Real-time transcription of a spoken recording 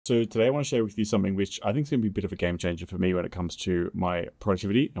So today I want to share with you something which I think is going to be a bit of a game changer for me when it comes to my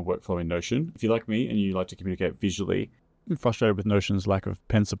productivity and workflow in Notion. If you're like me and you like to communicate visually, I'm frustrated with Notion's lack of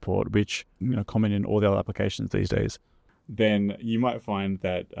pen support, which common in all the other applications these days, then you might find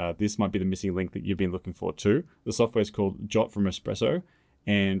that this might be the missing link that you've been looking for too. The software is called Jot from Espresso.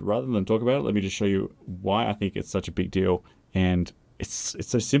 And rather than talk about it, let me just show you why I think it's such a big deal. And it's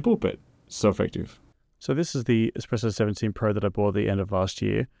so simple, but so effective. So this is the Espresso 17 Pro that I bought at the end of last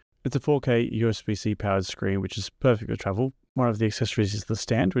year. It's a 4K USB-C powered screen, which is perfect for travel. One of the accessories is the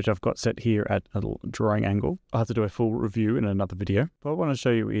stand, which I've got set here at a little drawing angle. I'll have to do a full review in another video. What I want to show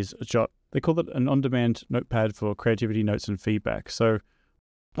you is Jot. They call it an on-demand notepad for creativity, notes, and feedback. So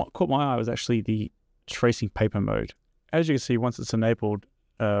what caught my eye was actually the tracing paper mode. As you can see, once it's enabled,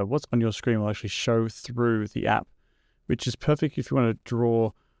 what's on your screen will actually show through the app, which is perfect if you want to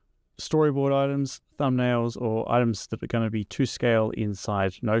draw storyboard items, thumbnails, or items that are going to be to scale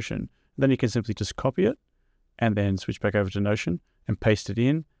inside Notion. Then you can simply just copy it and then switch back over to Notion and paste it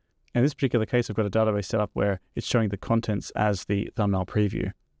in. In this particular case, I've got a database set up where it's showing the contents as the thumbnail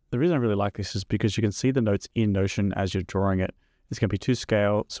preview. The reason I really like this is because you can see the notes in Notion as you're drawing it. It's going to be to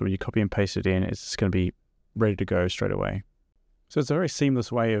scale, so when you copy and paste it in, it's going to be ready to go straight away. So it's a very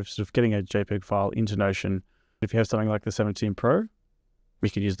seamless way of sort of getting a JPEG file into Notion. If you have something like the 17 Pro, we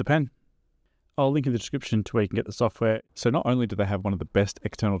could use the pen. I'll link in the description to where you can get the software. So not only do they have one of the best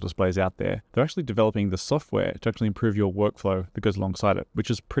external displays out there, they're actually developing the software to actually improve your workflow that goes alongside it, which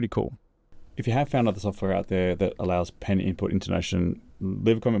is pretty cool. If you have found other software out there that allows pen input into Notion,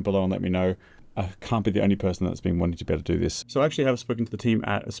 leave a comment below and let me know. I can't be the only person that's been wanting to be able to do this. So I actually have spoken to the team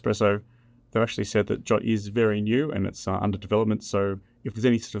at Espresso. They've actually said that Jot is very new and it's under development. So if there's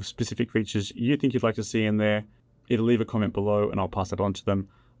any sort of specific features you think you'd like to see in there, either leave a comment below and I'll pass that on to them.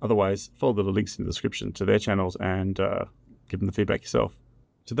 Otherwise, follow the links in the description to their channels and give them the feedback yourself.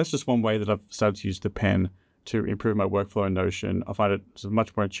 So that's just one way that I've started to use the pen to improve my workflow in Notion. I find it a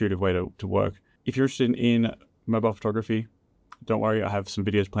much more intuitive way to work. If you're interested in mobile photography, don't worry, I have some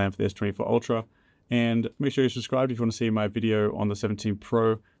videos planned for the S24 Ultra. And make sure you're subscribed if you want to see my video on the 17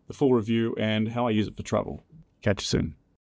 Pro, the full review, and how I use it for travel. Catch you soon.